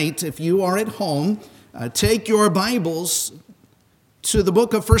If you are at home, take your Bibles to the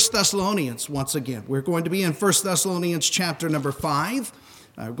book of 1 Thessalonians once again. We're going to be in 1 Thessalonians chapter number 5.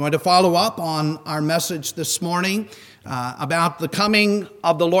 We're going to follow up on our message this morning about the coming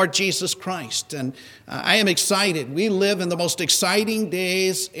of the Lord Jesus Christ. And I am excited. We live in the most exciting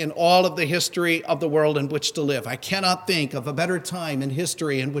days in all of the history of the world in which to live. I cannot think of a better time in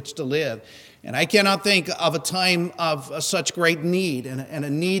history in which to live. And I cannot think of a time of such great need and a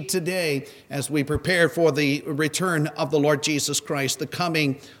need today as we prepare for the return of the Lord Jesus Christ, the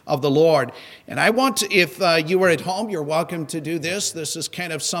coming of the Lord. And I want to, if you are at home, you're welcome to do this. This is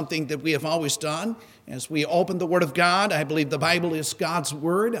kind of something that we have always done. As we open the Word of God, I believe the Bible is God's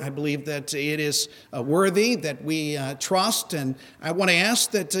Word. I believe that it is worthy, that we trust. And I want to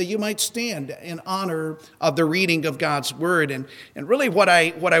ask that you might stand in honor of the reading of God's Word. And really what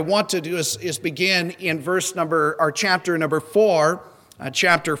I want to do is begin in chapter number 4,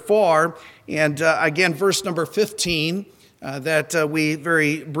 and again, verse number 15. That we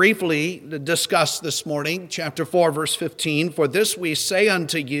very briefly discussed this morning. Chapter 4, verse 15. For this we say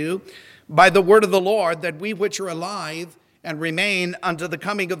unto you, by the word of the Lord, that we which are alive and remain unto the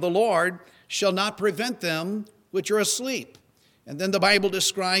coming of the Lord shall not prevent them which are asleep. And then the Bible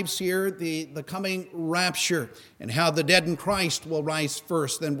describes here the coming rapture and how the dead in Christ will rise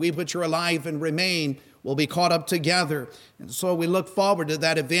first. Then we which are alive and remain will be caught up together. And so we look forward to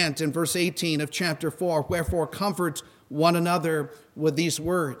that event in verse 18 of chapter 4. Wherefore comfort one another with these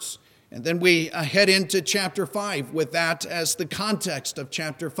words. And then we head into chapter 5 with that as the context of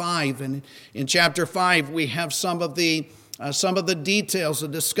chapter 5. And in chapter 5, we have some of the details, a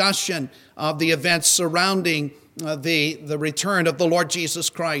discussion of the events surrounding the return of the Lord Jesus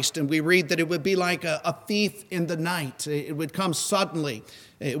Christ. And we read that it would be like a thief in the night. It would come suddenly.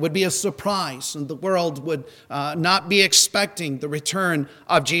 It would be a surprise, and the world would not be expecting the return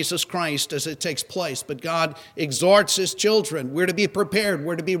of Jesus Christ as it takes place. But God exhorts His children. We're to be prepared.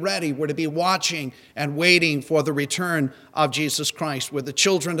 We're to be ready. We're to be watching and waiting for the return of Jesus Christ. We're the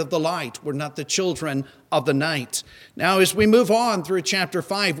children of the light. We're not the children of the night. Now, as we move on through chapter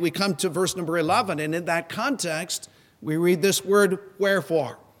 5, we come to verse number 11, and in that context, we read this word,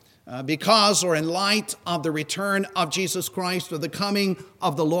 wherefore. Because or in light of the return of Jesus Christ or the coming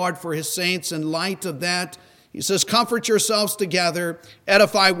of the Lord for His saints, in light of that, he says, comfort yourselves together,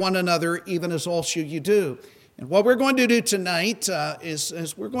 edify one another, even as also you do. And what we're going to do tonight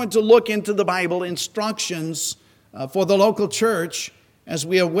is we're going to look into the Bible instructions for the local church as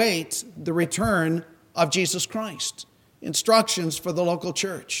we await the return of Jesus Christ. Instructions for the local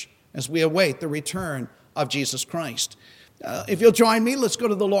church as we await the return of Jesus Christ. If you'll join me, let's go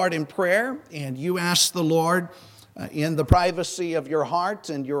to the Lord in prayer, and you ask the Lord in the privacy of your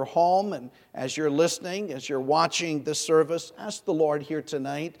heart and your home, and as you're listening, as you're watching this service, ask the Lord here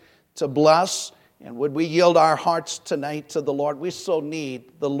tonight to bless, and would we yield our hearts tonight to the Lord? We so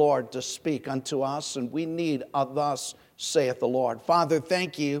need the Lord to speak unto us, and we need of thus saith the Lord. Father,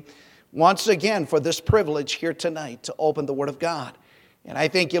 thank you once again for this privilege here tonight to open the Word of God. And I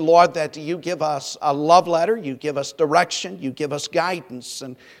thank you, Lord, that you give us a love letter, you give us direction, you give us guidance.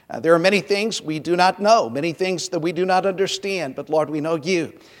 And there are many things we do not know, many things that we do not understand. But Lord, we know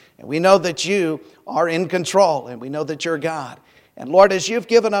you. And we know that you are in control, and we know that you're God. And Lord, as you've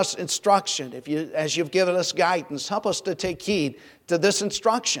given us instruction, as you've given us guidance, help us to take heed to this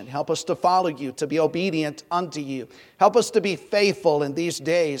instruction. Help us to follow you, to be obedient unto you. Help us to be faithful in these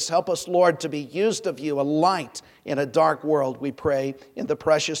days. Help us, Lord, to be used of you, a light in a dark world, we pray, in the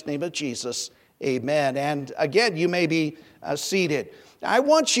precious name of Jesus. Amen. And again, you may be seated. I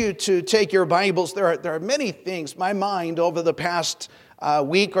want you to take your Bibles. There are many things. My mind over the past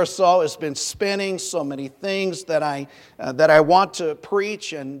week or so has been spinning, so many things that I want to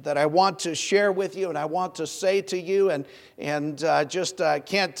preach and that I want to share with you and I want to say to you, and just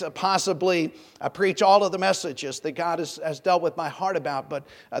can't possibly preach all of the messages that God has dealt with my heart about. But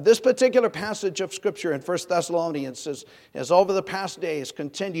this particular passage of Scripture in 1 Thessalonians has over the past days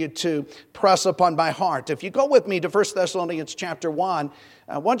continued to press upon my heart. If you go with me to 1 Thessalonians chapter 1,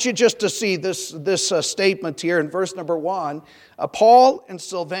 I want you just to see this statement here in verse number 1. Paul and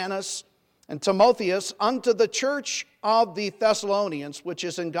Silvanus and Timotheus unto the church of the Thessalonians, which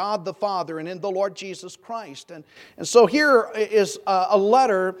is in God the Father and in the Lord Jesus Christ. And so here is a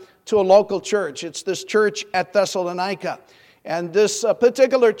letter to a local church. It's this church at Thessalonica. And this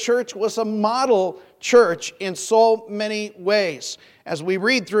particular church was a model church in so many ways. As we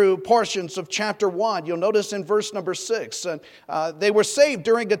read through portions of chapter 1, you'll notice in verse number 6, they were saved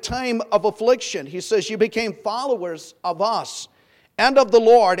during a time of affliction. He says, you became followers of us and of the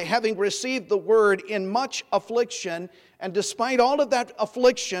Lord, having received the word in much affliction, and despite all of that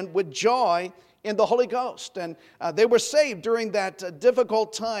affliction, with joy in the Holy Ghost. And they were saved during that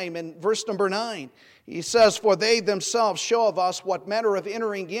difficult time. In verse number 9, he says, "For they themselves show of us what manner of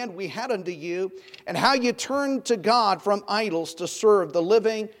entering in we had unto you, and how you turned to God from idols to serve the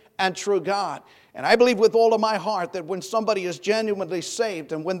living and true God." And I believe with all of my heart that when somebody is genuinely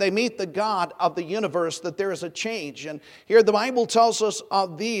saved and when they meet the God of the universe, that there is a change. And here the Bible tells us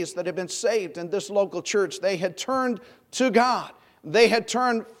of these that have been saved in this local church. They had turned to God. They had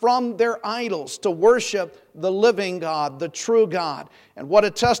turned from their idols to worship the living God, the true God. And what a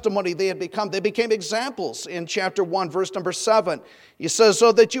testimony they had become. They became examples in chapter 1, verse number 7. He says,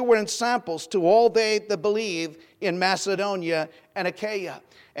 "So that you were in samples to all they that believe in Macedonia and Achaia."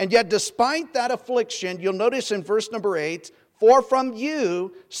 And yet despite that affliction, you'll notice in verse number 8, "For from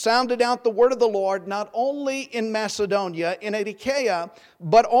you sounded out the word of the Lord, not only in Macedonia, in Achaia,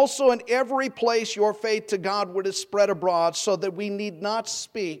 but also in every place your faith to God would have spread abroad, so that we need not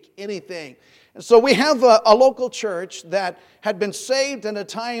speak anything." And so we have a local church that had been saved in a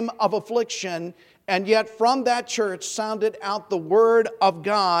time of affliction, and yet from that church sounded out the word of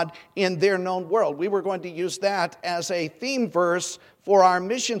God in their known world. We were going to use that as a theme verse for our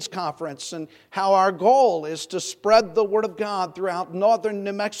missions conference, and how our goal is to spread the word of God throughout northern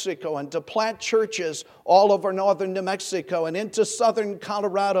New Mexico and to plant churches all over northern New Mexico and into southern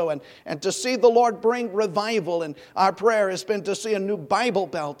Colorado, and to see the Lord bring revival. And our prayer has been to see a new Bible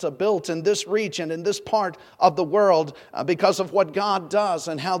Belt built in this region, in this part of the world, because of what God does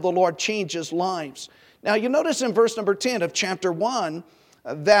and how the Lord changes lives. Now you notice in verse number 10 of chapter 1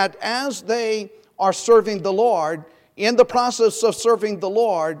 that as they are serving the Lord, in the process of serving the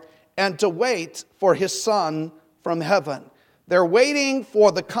Lord, and to wait for His Son from heaven. They're waiting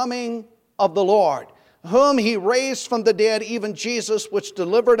for the coming of the Lord, whom He raised from the dead, even Jesus, which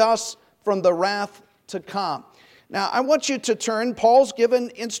delivered us from the wrath to come. Now, I want you to turn. Paul's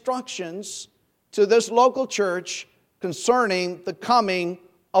given instructions to this local church concerning the coming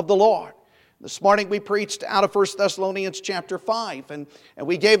of the Lord. This morning we preached out of 1 Thessalonians chapter 5, and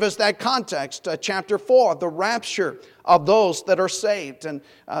we gave us that context, chapter 4, the rapture of those that are saved. And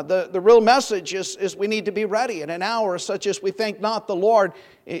the real message is we need to be ready in an hour such as we think not. The Lord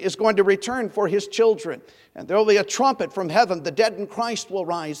is going to return for His children. And there will be a trumpet from heaven. The dead in Christ will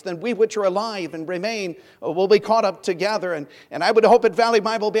rise. Then we which are alive and remain will be caught up together. And I would hope at Valley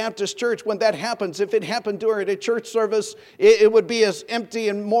Bible Baptist Church when that happens, if it happened during a church service, it would be as empty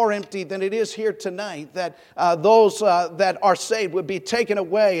and more empty than it is here tonight. That those that are saved would be taken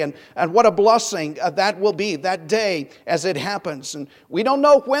away. And what a blessing that will be, that day as it happens. And we don't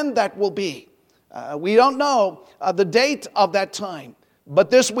know when that will be. We don't know the date of that time.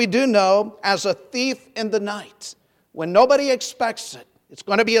 But this we do know, as a thief in the night, when nobody expects it, it's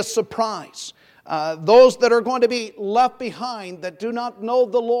going to be a surprise. Those that are going to be left behind that do not know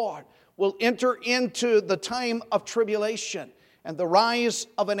the Lord will enter into the time of tribulation and the rise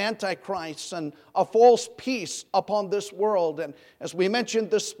of an antichrist and a false peace upon this world. And as we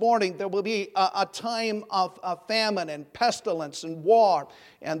mentioned this morning, there will be a time of famine and pestilence and war.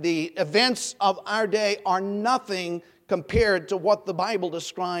 And the events of our day are nothing compared to what the Bible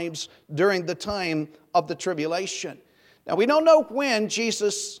describes during the time of the tribulation. Now, we don't know when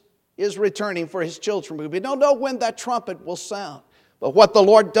Jesus is returning for His children. We don't know when that trumpet will sound. But what the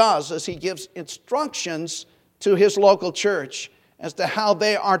Lord does is He gives instructions to His local church as to how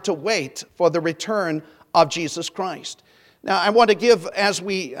they are to wait for the return of Jesus Christ. Now, I want to give, as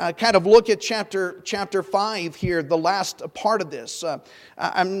we kind of look at chapter 5 here, the last part of this.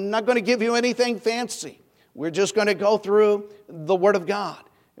 I'm not going to give you anything fancy. We're just going to go through the Word of God.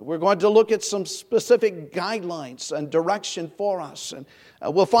 We're going to look at some specific guidelines and direction for us. And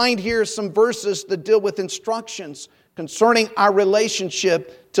we'll find here some verses that deal with instructions concerning our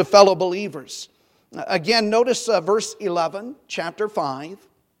relationship to fellow believers. Again, notice verse 11, chapter 5.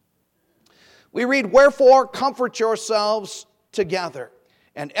 We read, "Wherefore comfort yourselves together,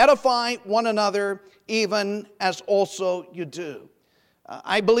 and edify one another, even as also you do."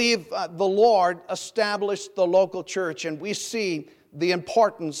 I believe the Lord established the local church, and we see the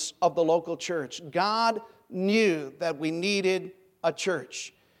importance of the local church. God knew that we needed a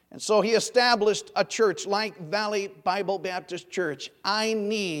church. And so He established a church like Valley Bible Baptist Church. I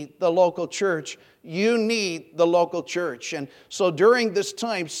need the local church. You need the local church. And so during this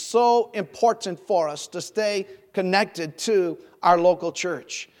time, so important for us to stay connected to our local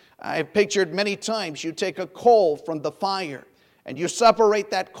church. I've pictured many times you take a coal from the fire and you separate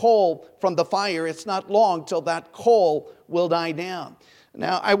that coal from the fire. It's not long till that coal will die down.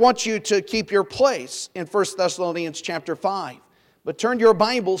 Now, I want you to keep your place in 1 Thessalonians chapter 5. But turn your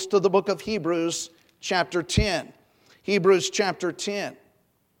Bibles to the book of Hebrews chapter 10. Hebrews chapter 10.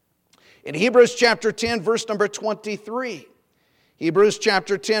 In Hebrews chapter 10, verse number 23. Hebrews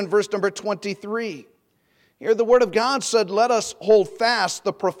chapter 10, verse number 23. Here the Word of God said, "Let us hold fast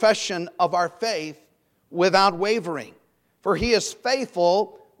the profession of our faith without wavering. For He is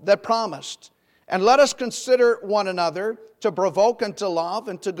faithful that promised. And let us consider one another to provoke unto love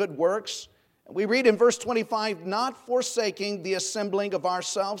and to good works." We read in verse 25, "Not forsaking the assembling of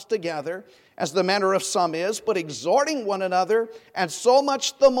ourselves together, as the manner of some is, but exhorting one another, and so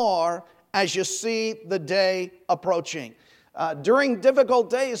much the more as you see the day approaching." During difficult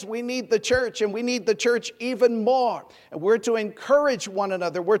days, we need the church, and we need the church even more. And we're to encourage one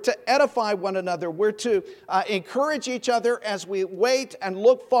another. We're to edify one another. We're to encourage each other as we wait and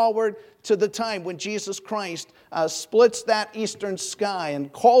look forward to the time when Jesus Christ splits that eastern sky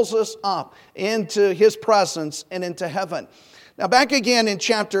and calls us up into His presence and into heaven. Now, back again in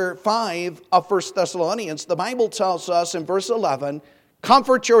chapter 5 of 1 Thessalonians, the Bible tells us in verse 11,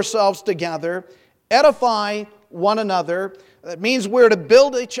 "Comfort yourselves together, edify one another." That means we're to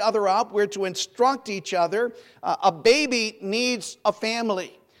build each other up. We're to instruct each other. A baby needs a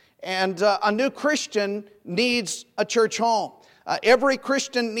family, and a new Christian needs a church home. Every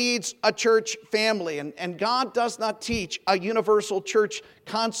Christian needs a church family, and God does not teach a universal church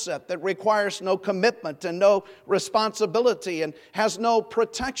concept that requires no commitment and no responsibility and has no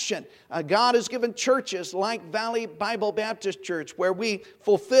protection. God has given churches like Valley Bible Baptist Church where we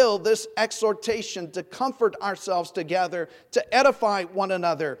fulfill this exhortation to comfort ourselves together, to edify one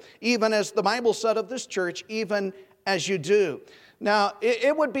another, even as the Bible said of this church, "even as you do." Now,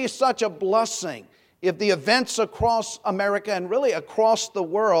 it would be such a blessing if the events across America and really across the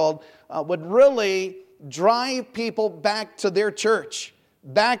world would really drive people back to their church,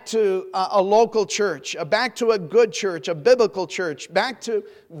 back to a local church, back to a good church, a biblical church, back to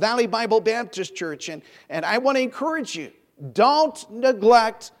Valley Bible Baptist Church. And I want to encourage you, don't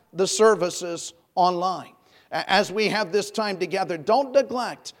neglect the services online. As we have this time together, don't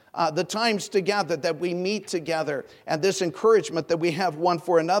neglect the times together that we meet together and this encouragement that we have one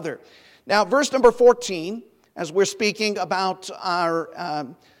for another. Now, verse number 14, as we're speaking about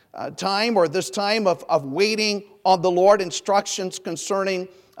our time or this time of waiting on the Lord, instructions concerning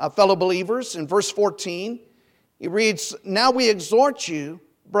fellow believers. In verse 14, he reads, "Now we exhort you,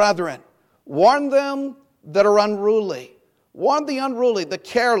 brethren, warn them that are unruly." Warn the unruly, the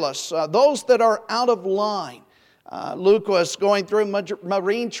careless, those that are out of line. Luke was going through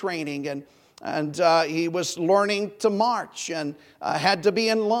marine training, and he was learning to march and had to be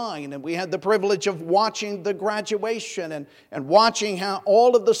in line. And we had the privilege of watching the graduation and watching how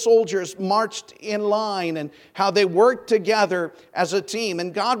all of the soldiers marched in line and how they worked together as a team.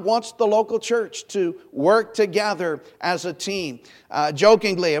 And God wants the local church to work together as a team.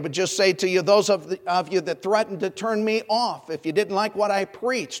 Jokingly, I would just say to you, those of you that threatened to turn me off if you didn't like what I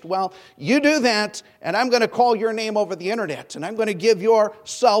preached, well, you do that, and I'm going to call your name over the internet, and I'm going to give your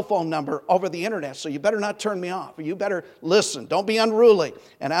cell phone number over the internet, so you better not turn me off, or you better listen. Don't be unruly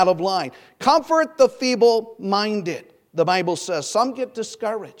and out of line. Comfort the feeble-minded, the Bible says. Some get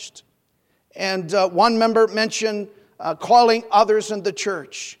discouraged. And one member mentioned calling others in the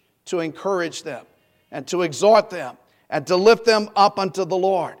church to encourage them and to exhort them and to lift them up unto the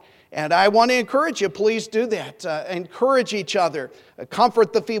Lord. And I want to encourage you, please do that. Encourage each other.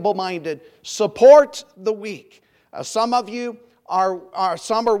 Comfort the feeble-minded. Support the weak. Some of you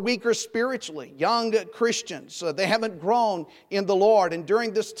some are weaker spiritually, young Christians. They haven't grown in the Lord. And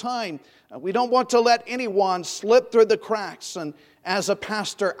during this time, we don't want to let anyone slip through the cracks. And as a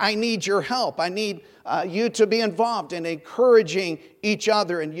pastor, I need your help. I need you to be involved in encouraging each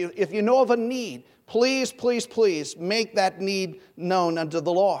other. And if you know of a need, please, please, please make that need known unto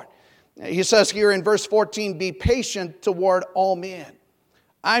the Lord. He says here in verse 14, "Be patient toward all men."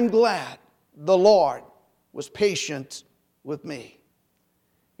 I'm glad the Lord was patient with me.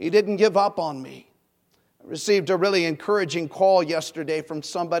 He didn't give up on me. I received a really encouraging call yesterday from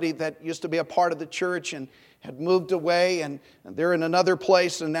somebody that used to be a part of the church and had moved away, and they're in another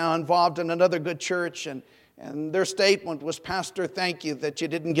place and now involved in another good church. And their statement was, "Pastor, thank you that you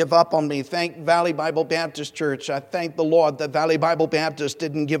didn't give up on me. Thank Valley Bible Baptist Church. I thank the Lord that Valley Bible Baptist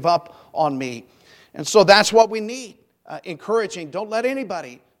didn't give up on me." And so that's what we need, encouraging. Don't let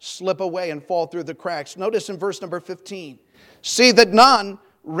anybody slip away and fall through the cracks. Notice in verse number 15, "See that none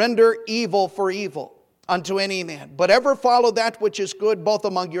render evil for evil unto any man, but ever follow that which is good both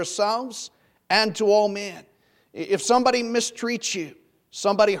among yourselves and to all men." If somebody mistreats you,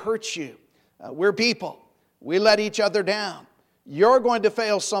 somebody hurts you, we're people. We let each other down. You're going to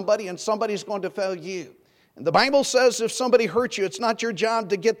fail somebody, and somebody's going to fail you. And the Bible says if somebody hurts you, it's not your job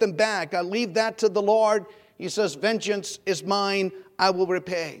to get them back. I leave that to the Lord. He says, vengeance is mine, I will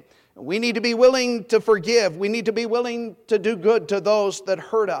repay. We need to be willing to forgive. We need to be willing to do good to those that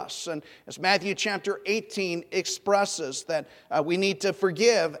hurt us. And as Matthew chapter 18 expresses, that we need to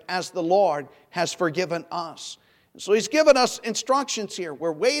forgive as the Lord has forgiven us. So he's given us instructions here.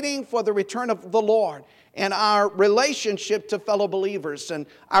 We're waiting for the return of the Lord and our relationship to fellow believers and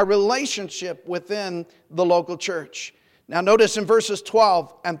our relationship within the local church. Now notice in verses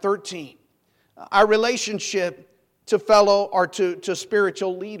 12 and 13, our relationship to fellow or to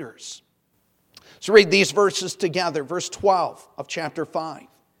spiritual leaders. Let's read these verses together. Verse 12 of chapter 5.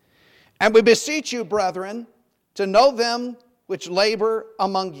 And we beseech you, brethren, to know them which labor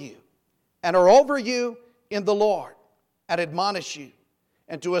among you and are over you in the Lord, and admonish you,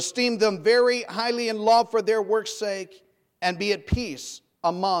 and to esteem them very highly in love for their work's sake, and be at peace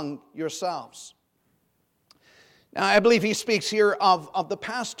among yourselves. Now, I believe he speaks here of the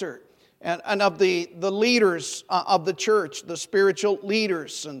pastor and of the leaders of the church, the spiritual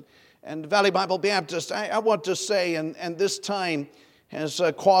leaders. And Valley Bible Baptist, I want to say, and this time has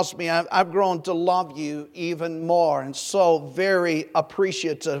caused me, I've grown to love you even more, and so very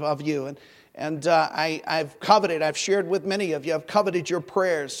appreciative of you. And I've shared with many of you, I've coveted your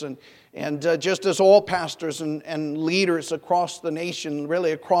prayers. And just as all pastors and leaders across the nation,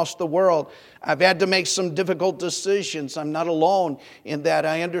 really across the world, I've had to make some difficult decisions. I'm not alone in that,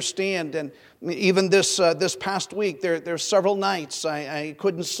 I understand. And even this past week, there's several nights I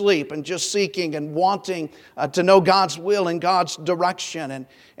couldn't sleep and just seeking and wanting to know God's will and God's direction.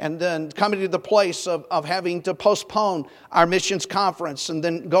 And then coming to the place of having to postpone our missions conference and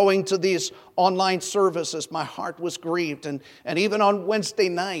then going to these online services, my heart was grieved. And even on Wednesday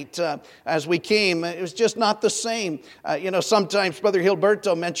night, as we came, it was just not the same. Sometimes Brother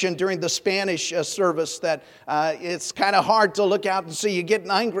Gilberto mentioned during the Spanish service that it's kind of hard to look out and see you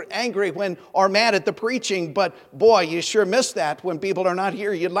getting angry when or mad at the preaching, but boy, you sure miss that when people are not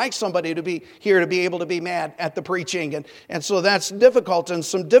here. You'd like somebody to be here to be able to be mad at the preaching. And so that's difficult, and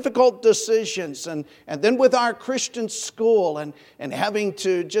some difficult decisions. And then with our Christian school and having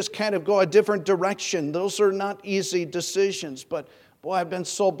to just kind of go a different direction, those are not easy decisions. But boy, I've been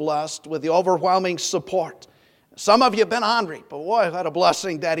so blessed with the overwhelming support. Some of you have been hungry, but boy, what a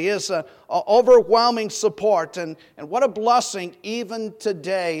blessing that is, overwhelming support. And what a blessing even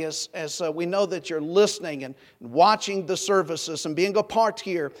today as we know that you're listening and watching the services and being a part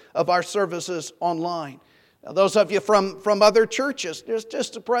here of our services online. Now, those of you from other churches,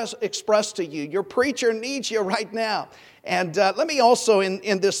 just express to you, your preacher needs you right now. And let me also,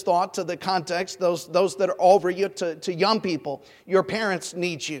 in this thought, to the context, those that are over you, to young people, your parents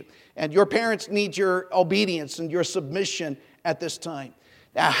need you. And your parents need your obedience and your submission at this time.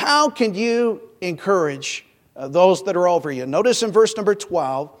 Now, how can you encourage those that are over you? Notice in verse number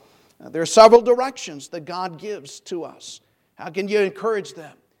 12, there are several directions that God gives to us. How can you encourage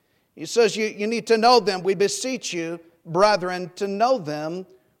them? He says you need to know them. We beseech you, brethren, to know them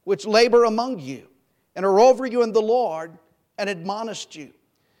which labor among you and are over you in the Lord and admonished you.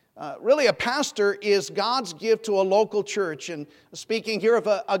 Really, a pastor is God's gift to a local church. And speaking here of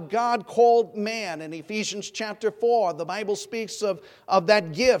a God-called man in Ephesians chapter 4, the Bible speaks of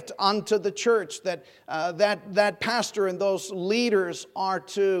that gift unto the church, that pastor and those leaders are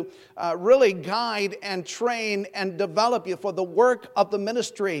to really guide and train and develop you for the work of the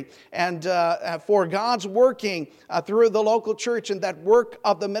ministry and for God's working through the local church and that work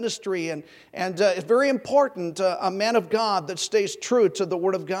of the ministry. And it's very important, a man of God that stays true to the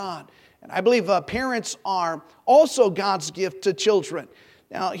Word of God. And I believe parents are also God's gift to children.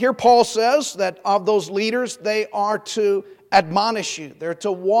 Now, here Paul says that of those leaders, they are to admonish you. They're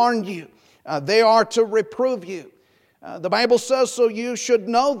to warn you. They are to reprove you. The Bible says, so you should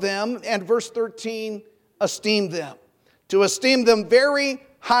know them, and verse 13, esteem them. To esteem them very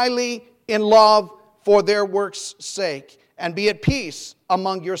highly in love for their work's sake, and be at peace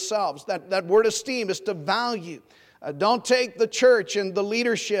among yourselves. That word esteem is to value. Don't take the church and the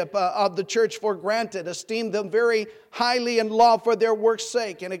leadership of the church for granted. Esteem them very highly in love for their work's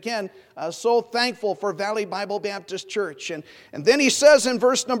sake. And again, so thankful for Valley Bible Baptist Church. And then he says in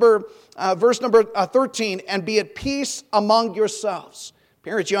verse number 13, and be at peace among yourselves.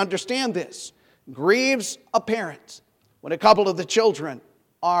 Parents, you understand this. Grieves a parent when a couple of the children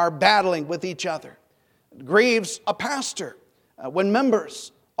are battling with each other. Grieves a pastor when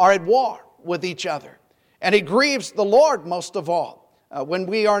members are at war with each other. And it grieves the Lord most of all when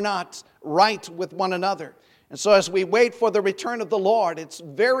we are not right with one another. And so as we wait for the return of the Lord, it's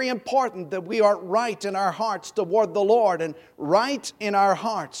very important that we are right in our hearts toward the Lord and right in our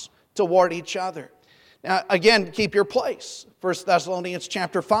hearts toward each other. Now, again, keep your place. 1 Thessalonians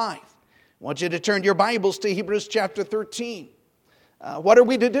chapter 5. I want you to turn your Bibles to Hebrews chapter 13. What are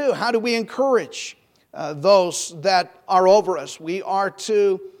we to do? How do we encourage those that are over us? We are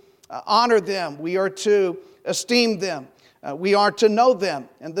to honor them. We are to esteem them. We are to know them.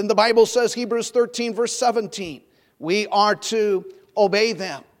 And then the Bible says, Hebrews 13, verse 17, we are to obey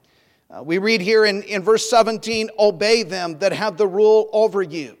them. We read here in verse 17, obey them that have the rule over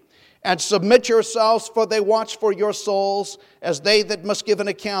you, and submit yourselves, for they watch for your souls, as they that must give an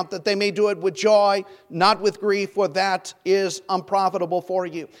account, that they may do it with joy, not with grief, for that is unprofitable for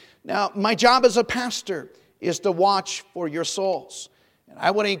you. Now, my job as a pastor is to watch for your souls. And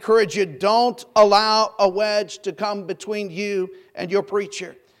I want to encourage you, don't allow a wedge to come between you and your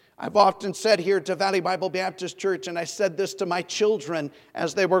preacher. I've often said here to Valley Bible Baptist Church, and I said this to my children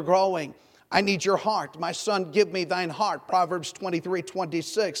as they were growing, I need your heart. My son, give me thine heart. Proverbs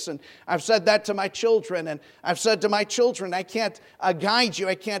 23:26. And I've said that to my children. And I've said to my children, I can't guide you.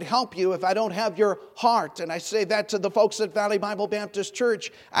 I can't help you if I don't have your heart. And I say that to the folks at Valley Bible Baptist Church.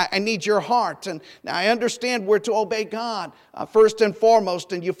 I need your heart. And now I understand we're to obey God first and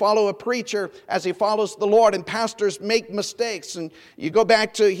foremost. And you follow a preacher as he follows the Lord. And pastors make mistakes. And you go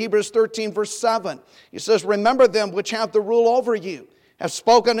back to Hebrews 13, verse 7. He says, remember them which have the rule over you, have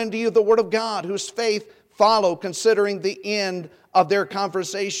spoken unto you the word of God, whose faith follow, considering the end of their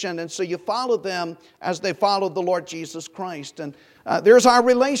conversation. And so you follow them as they follow the Lord Jesus Christ. And there's our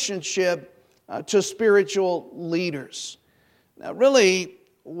relationship to spiritual leaders. Now, really,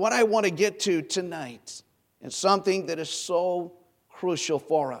 what I want to get to tonight is something that is so crucial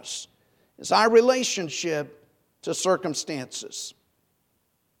for us, is our relationship to circumstances.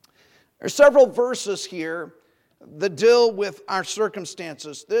 There are several verses here that deal with our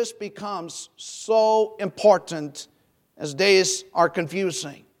circumstances. This becomes so important as days are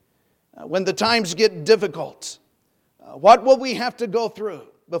confusing. When the times get difficult, what will we have to go through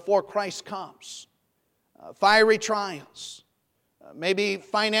before Christ comes? Fiery trials, maybe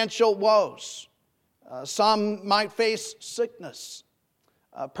financial woes. Some might face sickness,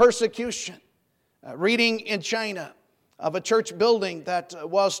 persecution. Reading in China of a church building that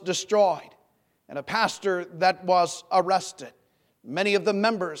was destroyed, and a pastor that was arrested. Many of the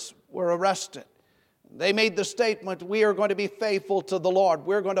members were arrested. They made the statement, we are going to be faithful to the Lord.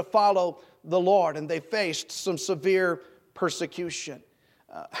 We're going to follow the Lord. And they faced some severe persecution.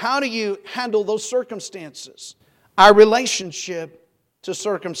 How do you handle those circumstances? Our relationship to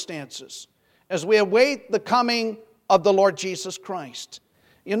circumstances as we await the coming of the Lord Jesus Christ.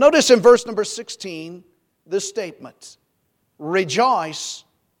 You notice in verse number 16, this statement, rejoice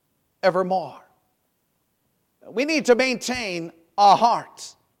evermore. We need to maintain a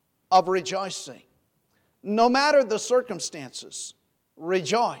heart of rejoicing. No matter the circumstances,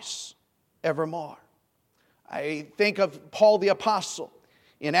 rejoice evermore. I think of Paul the Apostle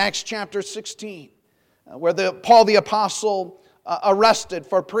in Acts chapter 16, where Paul the Apostle arrested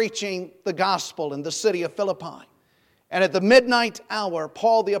for preaching the gospel in the city of Philippi. And at the midnight hour,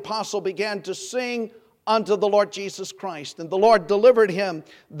 Paul the Apostle began to sing unto the Lord Jesus Christ. And the Lord delivered him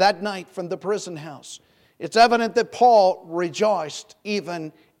that night from the prison house. It's evident that Paul rejoiced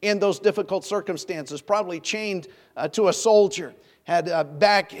even in those difficult circumstances, probably chained to a soldier,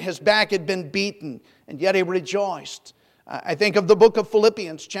 his back had been beaten, and yet he rejoiced. I think of the book of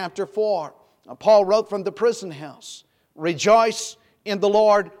Philippians chapter 4. Paul wrote from the prison house, rejoice in the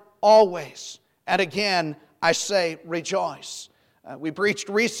Lord always. And again, I say rejoice. We preached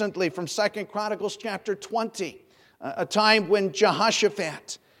recently from 2 Chronicles chapter 20, a time when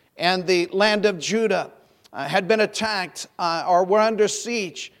Jehoshaphat and the land of Judah had been attacked or were under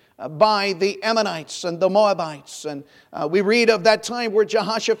siege by the Ammonites and the Moabites. And we read of that time where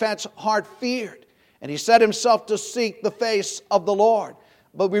Jehoshaphat's heart feared, and he set himself to seek the face of the Lord.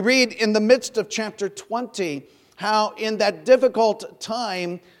 But we read in the midst of chapter 20 how in that difficult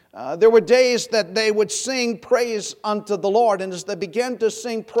time there were days that they would sing praise unto the Lord. And as they began to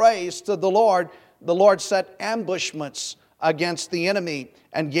sing praise to the Lord set ambushments against the enemy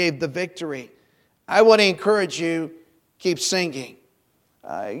and gave the victory. I want to encourage you, keep singing.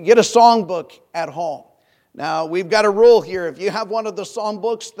 Get a songbook at home. Now, we've got a rule here. If you have one of the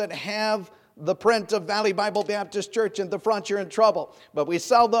songbooks that have the print of Valley Bible Baptist Church in the front, you're in trouble. But we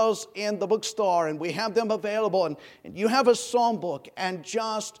sell those in the bookstore, and we have them available. And you have a songbook, and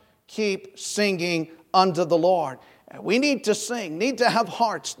just keep singing unto the Lord. We need to sing, need to have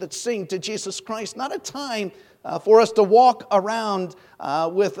hearts that sing to Jesus Christ. Not a time for us to walk around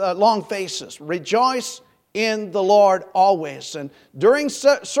with long faces. Rejoice in the Lord always. And during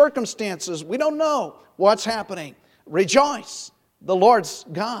circumstances, we don't know what's happening. Rejoice. The Lord's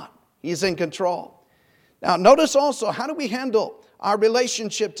God. He's in control. Now, notice also, how do we handle our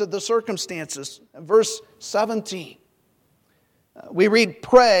relationship to the circumstances? Verse 17. We read,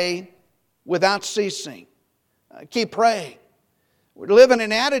 pray without ceasing. Keep praying. We live in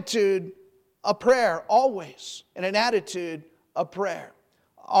an attitude of prayer, always in an attitude of prayer.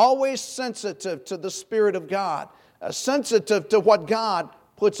 Always sensitive to the Spirit of God, sensitive to what God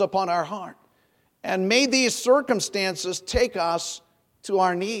puts upon our heart. And may these circumstances take us to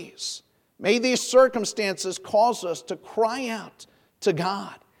our knees. May these circumstances cause us to cry out to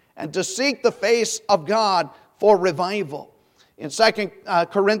God and to seek the face of God for revival. In 2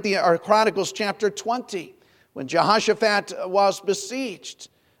 Chronicles chapter 20, when Jehoshaphat was besieged,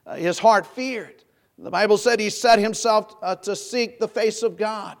 his heart feared. The Bible said he set himself to seek the face of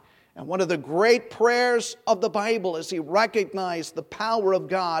God. And one of the great prayers of the Bible is he recognized the power of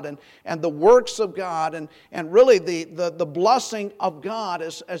God and the works of God and really the blessing of God.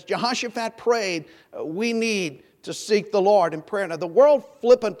 As Jehoshaphat prayed, we need to seek the Lord in prayer. Now, the world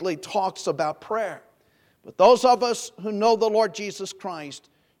flippantly talks about prayer, but those of us who know the Lord Jesus Christ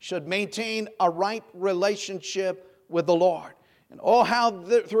should maintain a right relationship with the Lord. And oh, how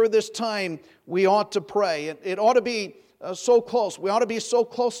through this time we ought to pray. It ought to be so close. We ought to be so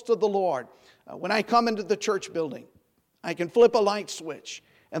close to the Lord. When I come into the church building, I can flip a light switch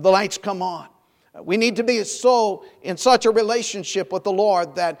and the lights come on. We need to be in such a relationship with the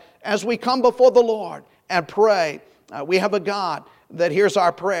Lord that as we come before the Lord and pray, we have a God that hears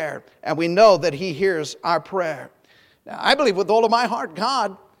our prayer, and we know that He hears our prayer. Now, I believe with all of my heart,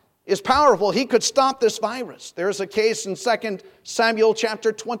 God is powerful. He could stop this virus. There's a case in 2 Samuel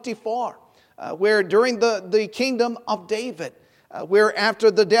chapter 24, where during the kingdom of David, where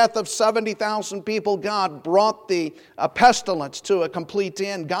after the death of 70,000 people, God brought the pestilence to a complete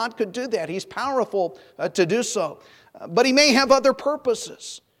end. God could do that. He's powerful to do so. But He may have other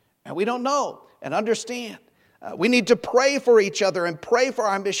purposes, and we don't know and understand. We need to pray for each other and pray for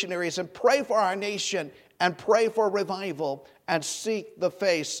our missionaries and pray for our nation and pray for revival and seek the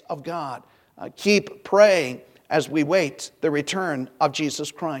face of God. Keep praying as we wait the return of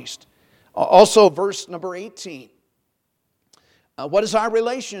Jesus Christ. Also, verse number 18. What is our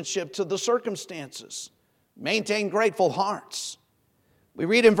relationship to the circumstances? Maintain grateful hearts. We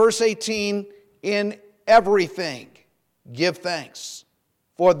read in verse 18, in everything give thanks,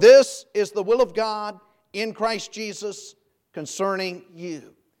 for this is the will of God in Christ Jesus concerning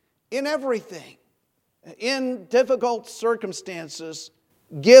you. In everything, in difficult circumstances,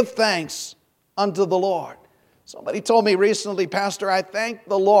 give thanks unto the Lord. Somebody told me recently, Pastor, I thank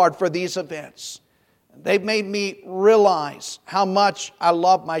the Lord for these events. They've made me realize how much I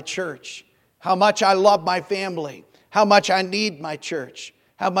love my church, how much I love my family, how much I need my church,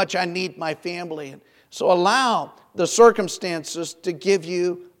 how much I need my family. And so allow the circumstances to give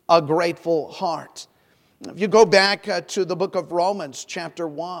you a grateful heart. If you go back to the book of Romans chapter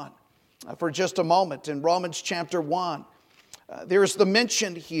 1 for just a moment, in Romans chapter 1, there's the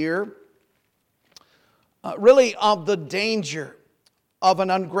mention here really of the danger of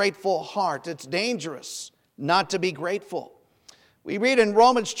an ungrateful heart. It's dangerous not to be grateful. We read in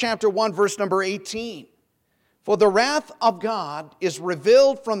Romans chapter 1, verse number 18, for the wrath of God is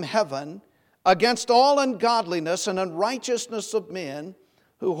revealed from heaven against all ungodliness and unrighteousness of men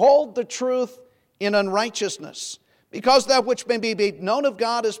who hold the truth in unrighteousness, because that which may be made known of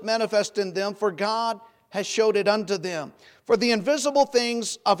God is manifest in them, for God has showed it unto them. For the invisible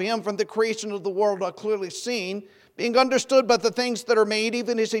things of Him from the creation of the world are clearly seen, being understood by the things that are made,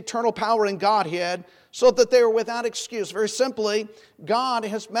 even His eternal power and Godhead, so that they are without excuse. Very simply, God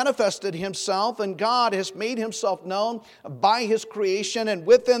has manifested Himself, and God has made Himself known by His creation and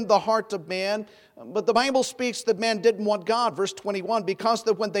within the heart of man. But the Bible speaks that man didn't want God, verse 21, because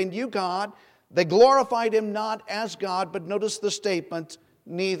that when they knew God, they glorified Him not as God, but notice the statement,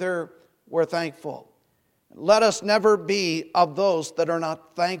 neither were thankful. Let us never be of those that are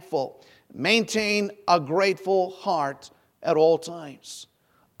not thankful. Maintain a grateful heart at all times.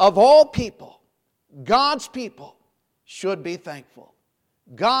 Of all people, God's people should be thankful.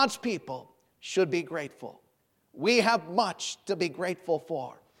 God's people should be grateful. We have much to be grateful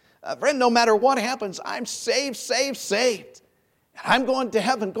for. Friend, no matter what happens, I'm saved. I'm going to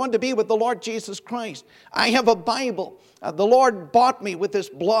heaven, going to be with the Lord Jesus Christ. I have a Bible. The Lord bought me with His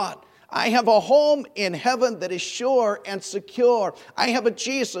blood. I have a home in heaven that is sure and secure. I have a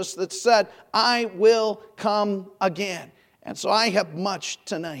Jesus that said, I will come again. And so I have much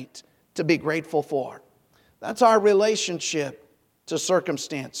tonight to be grateful for. That's our relationship to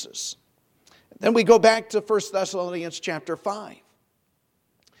circumstances. Then we go back to 1 Thessalonians chapter 5.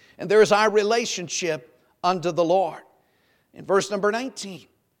 And there is our relationship unto the Lord. In verse number 19,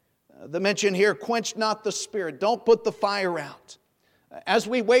 The mention here, quench not the Spirit. Don't put the fire out. As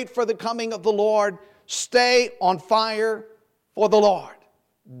we wait for the coming of the Lord, stay on fire for the Lord.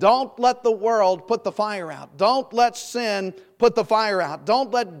 Don't let the world put the fire out. Don't let sin put the fire out.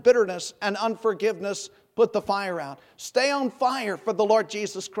 Don't let bitterness and unforgiveness put the fire out. Stay on fire for the Lord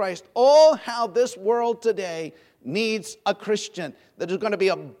Jesus Christ. Oh, how this world today needs a Christian that is going to be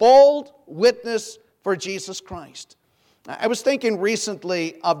a bold witness for Jesus Christ. I was thinking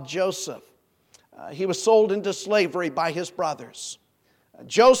recently of Joseph. He was sold into slavery by his brothers.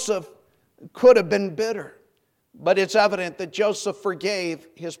 Joseph could have been bitter, but it's evident that Joseph forgave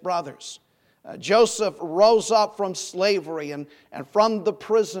his brothers. Joseph rose up from slavery and from the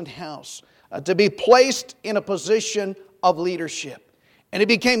prison house to be placed in a position of leadership. And he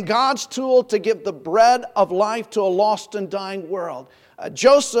became God's tool to give the bread of life to a lost and dying world.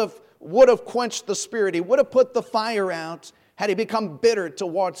 Joseph would have quenched the Spirit. He would have put the fire out had he become bitter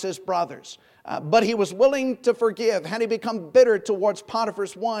towards his brothers. But he was willing to forgive. Had he become bitter towards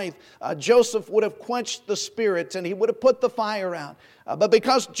Potiphar's wife, Joseph would have quenched the Spirit and he would have put the fire out. But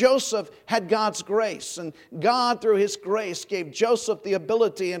because Joseph had God's grace, and God through His grace gave Joseph the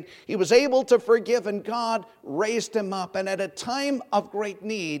ability, and he was able to forgive, and God raised him up. And at a time of great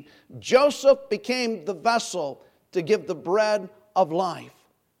need, Joseph became the vessel to give the bread of life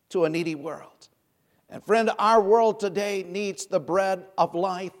to a needy world. And friend, our world today needs the bread of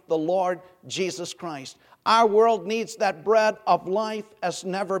life, the Lord Jesus Christ. Our world needs that bread of life as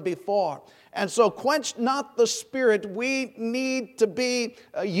never before. And so quench not the Spirit. We need to be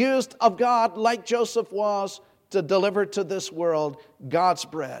used of God like Joseph was to deliver to this world God's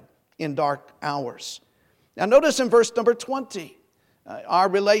bread in dark hours. Now notice in verse number 20, our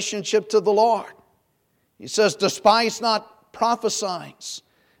relationship to the Lord. He says, despise not prophesying.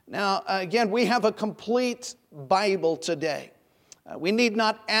 Now, again, we have a complete Bible today. We need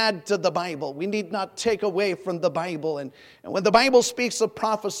not add to the Bible. We need not take away from the Bible. And when the Bible speaks of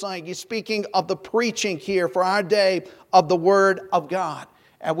prophesying, he's speaking of the preaching here for our day of the Word of God.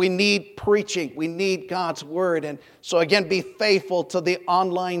 And we need preaching. We need God's Word. And so again, be faithful to the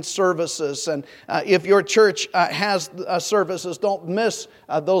online services. And if your church has services, don't miss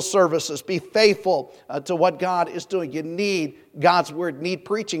those services. Be faithful to what God is doing. You need God's Word, need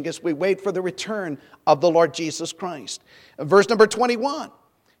preaching as we wait for the return of the Lord Jesus Christ. Verse number 21,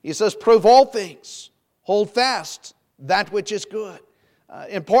 he says, prove all things, hold fast that which is good.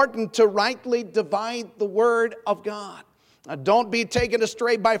 Important to rightly divide the Word of God. Don't be taken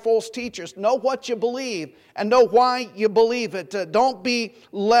astray by false teachers. Know what you believe and know why you believe it. Don't be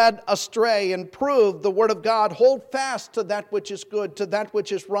led astray, and prove the Word of God. Hold fast to that which is good, to that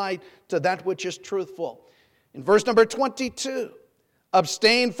which is right, to that which is truthful. In verse number 22,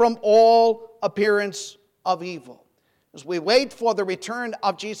 abstain from all appearance of evil. As we wait for the return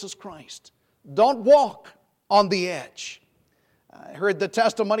of Jesus Christ, don't walk on the edge. I heard the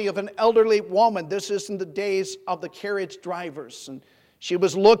testimony of an elderly woman. This is in the days of the carriage drivers. And she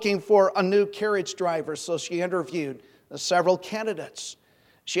was looking for a new carriage driver, so she interviewed several candidates.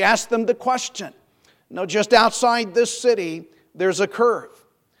 She asked them the question. Just outside this city, there's a curve.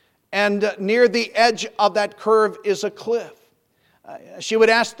 And near the edge of that curve is a cliff. She would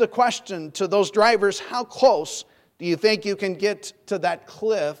ask the question to those drivers, how close do you think you can get to that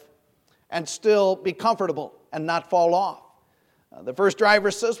cliff and still be comfortable and not fall off? The first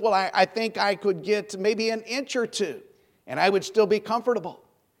driver says, well, I think I could get maybe an inch or two, and I would still be comfortable.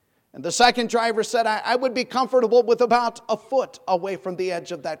 And the second driver said, I would be comfortable with about a foot away from the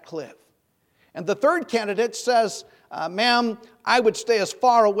edge of that cliff. And the third candidate says, ma'am, I would stay as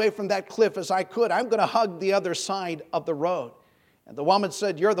far away from that cliff as I could. I'm going to hug the other side of the road. And the woman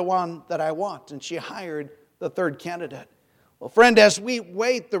said, you're the one that I want. And she hired the third candidate. Well, friend, as we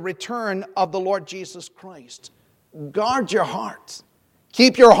wait the return of the Lord Jesus Christ, guard your heart.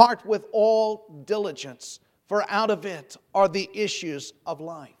 Keep your heart with all diligence, for out of it are the issues of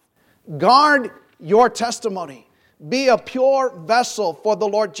life. Guard your testimony. Be a pure vessel for the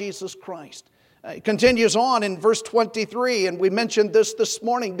Lord Jesus Christ. It continues on in verse 23, and we mentioned this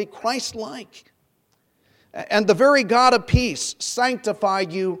morning, be Christ-like. And the very God of peace sanctify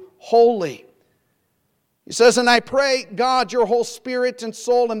you wholly. He says, and I pray, God, your whole spirit and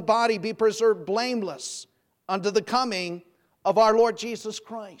soul and body be preserved blameless unto the coming of our Lord Jesus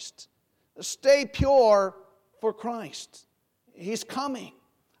Christ. Stay pure for Christ. He's coming.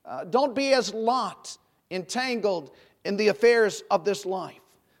 Don't be as Lot, entangled in the affairs of this life,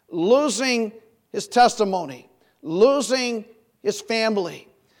 losing his testimony, losing his family.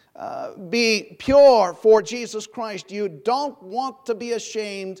 Be pure for Jesus Christ. You don't want to be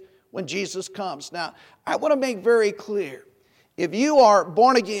ashamed when Jesus comes. Now, I want to make very clear, if you are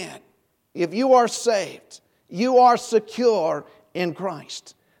born again, if you are saved, you are secure in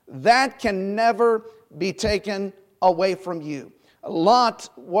Christ. That can never be taken away from you. Lot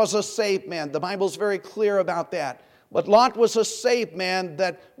was a saved man. The Bible's very clear about that. But Lot was a saved man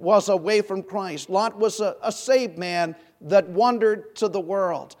that was away from Christ. Lot was a saved man that wandered to the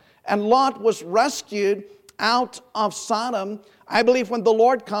world. And Lot was rescued out of Sodom. I believe when the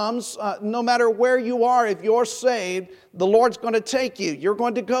Lord comes, no matter where you are, if you're saved, the Lord's going to take you. You're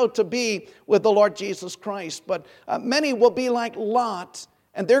going to go to be with the Lord Jesus Christ. But many will be like Lot,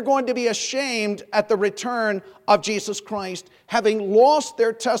 and they're going to be ashamed at the return of Jesus Christ, having lost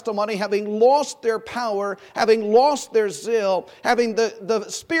their testimony, having lost their power, having lost their zeal, having the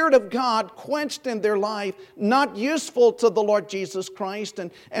Spirit of God quenched in their life, not useful to the Lord Jesus Christ,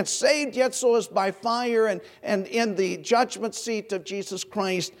 and saved yet so as by fire and in the judgment seat of Jesus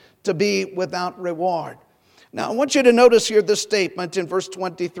Christ to be without reward. Now, I want you to notice here this statement in verse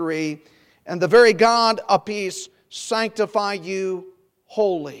 23, and the very God of peace sanctify you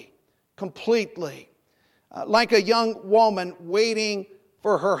wholly, completely. Like a young woman waiting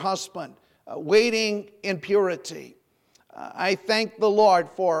for her husband, waiting in purity. I thank the Lord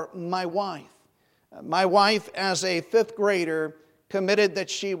for my wife. My wife, as a fifth grader, committed that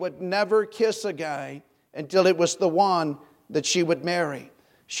she would never kiss a guy until it was the one that she would marry.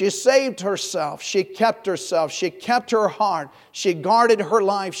 She saved herself. She kept herself. She kept her heart. She guarded her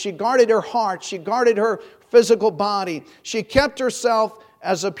life. She guarded her heart. She guarded her physical body. She kept herself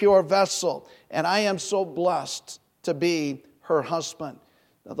as a pure vessel. And I am so blessed to be her husband.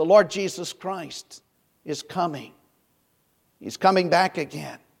 Now, the Lord Jesus Christ is coming. He's coming back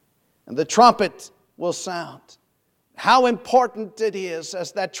again. And the trumpet will sound. How important it is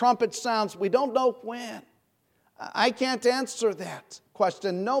as that trumpet sounds, we don't know when. I can't answer that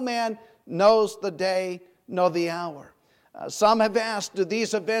question. No man knows the day nor the hour. Some have asked, do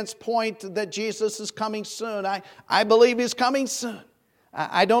these events point that Jesus is coming soon? I believe He's coming soon.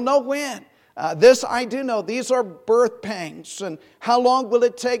 I don't know when. This I do know. These are birth pangs. And how long will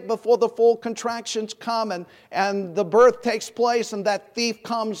it take before the full contractions come and the birth takes place and that thief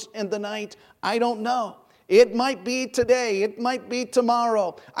comes in the night? I don't know. It might be today. It might be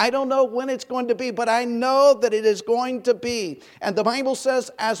tomorrow. I don't know when it's going to be, but I know that it is going to be. And the Bible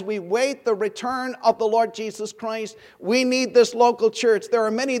says as we wait the return of the Lord Jesus Christ, we need this local church. There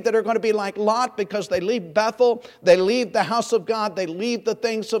are many that are going to be like Lot because they leave Bethel, they leave the house of God, they leave the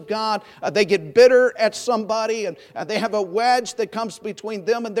things of God. They get bitter at somebody and they have a wedge that comes between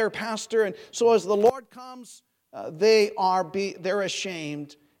them and their pastor. And so as the Lord comes, they're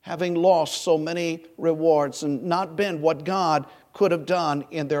ashamed, having lost so many rewards and not been what God could have done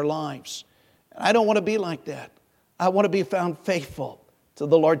in their lives. And I don't want to be like that. I want to be found faithful to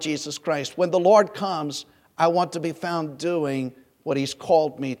the Lord Jesus Christ. When the Lord comes, I want to be found doing what He's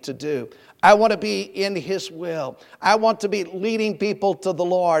called me to do. I want to be in His will. I want to be leading people to the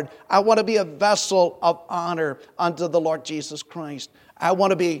Lord. I want to be a vessel of honor unto the Lord Jesus Christ. I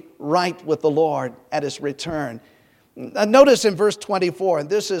want to be right with the Lord at His return. Notice in verse 24, and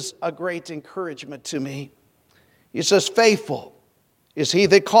this is a great encouragement to me. He says, faithful is He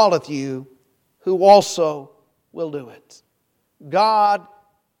that calleth you, who also will do it. God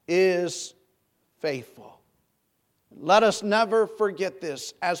is faithful. Let us never forget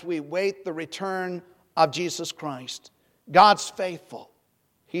this as we wait the return of Jesus Christ. God's faithful.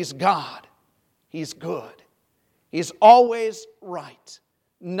 He's God. He's good. He's always right.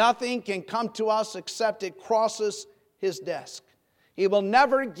 Nothing can come to us except it crosses His desk. He will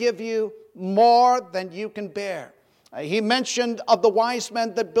never give you more than you can bear. He mentioned of the wise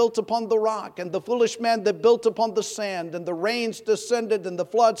men that built upon the rock and the foolish men that built upon the sand, and the rains descended and the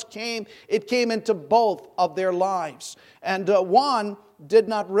floods came. It came into both of their lives. And one did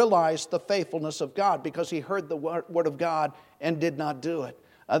not realize the faithfulness of God because he heard the word of God and did not do it.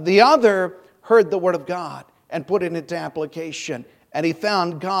 The other heard the word of God and put it into application, and he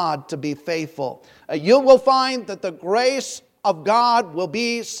found God to be faithful. You will find that the grace of God will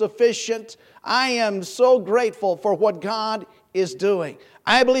be sufficient. I am so grateful for what God is doing.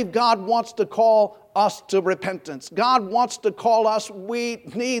 I believe God wants to call us to repentance. God wants to call us. We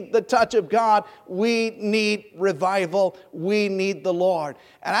need the touch of God. We need revival. We need the Lord.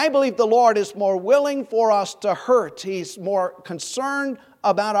 And I believe the Lord is more willing for us to hurt. He's more concerned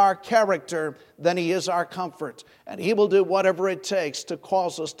about our character than He is our comfort. And He will do whatever it takes to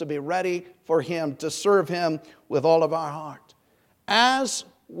cause us to be ready for Him, to serve Him with all of our heart. As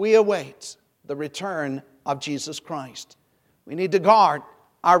we await the return of Jesus Christ, we need to guard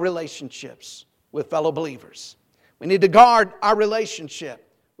our relationships with fellow believers. We need to guard our relationship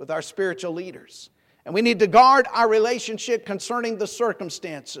with our spiritual leaders. And we need to guard our relationship concerning the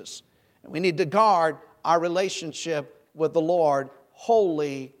circumstances. We need to guard our relationship with the Lord,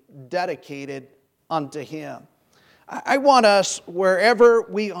 wholly dedicated unto Him. I want us, wherever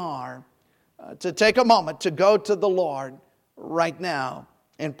we are, to take a moment to go to the Lord right now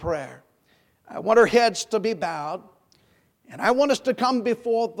in prayer. I want our heads to be bowed, and I want us to come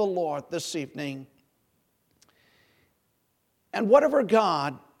before the Lord this evening. And whatever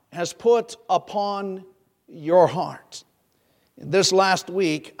God has put upon your heart. This last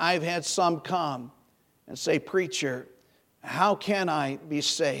week, I've had some come and say, "Preacher, how can I be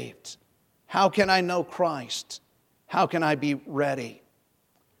saved? How can I know Christ? How can I be ready?"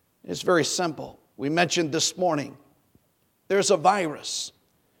 It's very simple. We mentioned this morning, there's a virus.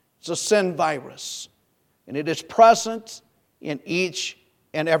 It's a sin virus. And it is present in each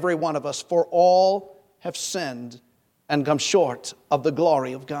and every one of us. For all have sinned and come short of the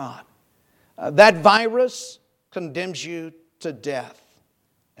glory of God. That virus condemns you to death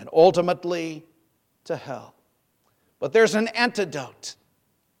and ultimately to hell. But there's an antidote.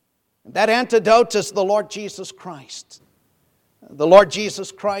 And that antidote is the Lord Jesus Christ. The Lord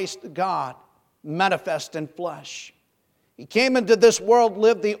Jesus Christ, God, manifest in flesh. He came into this world,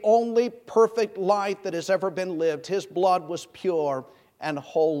 lived the only perfect life that has ever been lived. His blood was pure and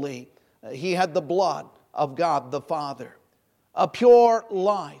holy. He had the blood of God the Father. A pure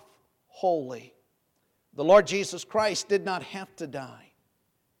life, holy. The Lord Jesus Christ did not have to die.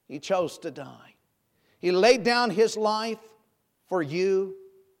 He chose to die. He laid down His life for you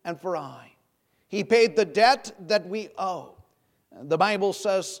and for I. He paid the debt that we owe. The Bible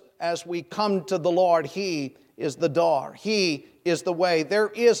says, as we come to the Lord, He is the door. He is the way. There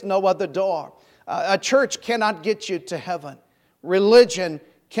is no other door. A church cannot get you to heaven. Religion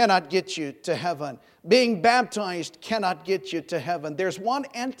cannot get you to heaven. Being baptized cannot get you to heaven. There's one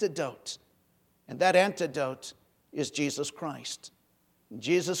antidote, and that antidote is Jesus Christ.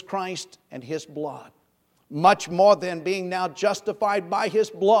 Jesus Christ and His blood. Much more than being now justified by His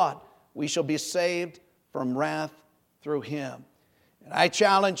blood, we shall be saved from wrath through Him. And I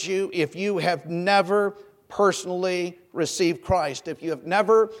challenge you, if you have never personally received Christ, if you have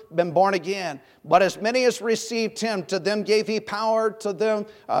never been born again, but as many as received Him, to them gave He power to them,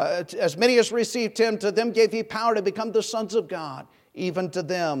 as many as received Him, to them gave He power to become the sons of God, even to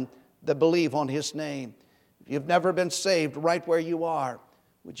them that believe on His name. If you've never been saved right where you are,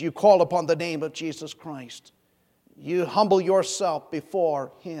 would you call upon the name of Jesus Christ? You humble yourself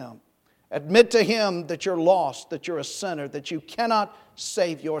before Him. Admit to Him that you're lost, that you're a sinner, that you cannot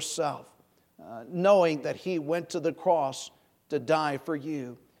save yourself, knowing that He went to the cross to die for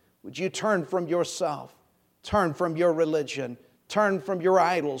you. Would you turn from yourself, turn from your religion, turn from your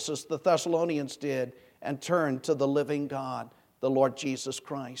idols as the Thessalonians did, and turn to the living God, the Lord Jesus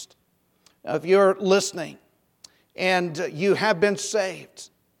Christ? Now, if you're listening and you have been saved,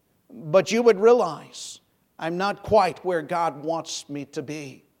 but you would realize, I'm not quite where God wants me to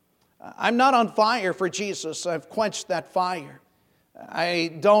be. I'm not on fire for Jesus. I've quenched that fire.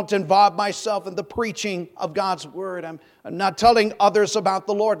 I don't involve myself in the preaching of God's Word. I'm not telling others about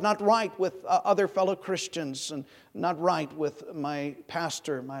the Lord, not right with other fellow Christians, and not right with my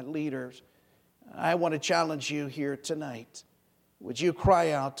pastor, my leaders. I want to challenge you here tonight. Would you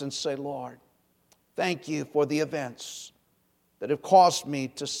cry out and say, "Lord, thank you for the events that have caused me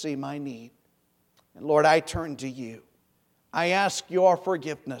to see my need. And Lord, I turn to you. I ask your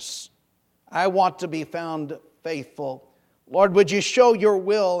forgiveness. I want to be found faithful. Lord, would you show your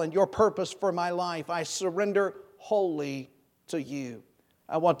will and your purpose for my life? I surrender wholly to you.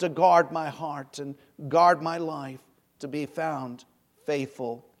 I want to guard my heart and guard my life to be found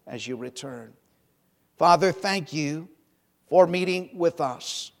faithful as you return." Father, thank you for meeting with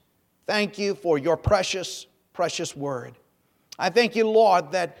us. Thank you for your precious, precious word. I thank you,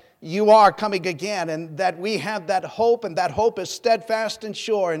 Lord, that you are coming again and that we have that hope, and that hope is steadfast and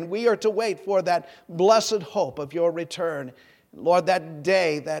sure, and we are to wait for that blessed hope of your return. Lord, that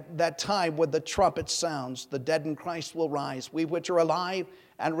day, that time when the trumpet sounds, the dead in Christ will rise. We which are alive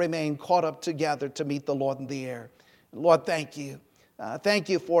and remain caught up together to meet the Lord in the air. Lord, thank you. Thank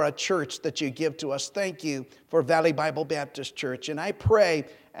you for a church that you give to us. Thank you for Valley Bible Baptist Church. And I pray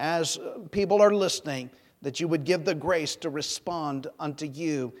as people are listening that you would give the grace to respond unto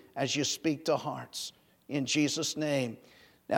you as you speak to hearts. In Jesus' name.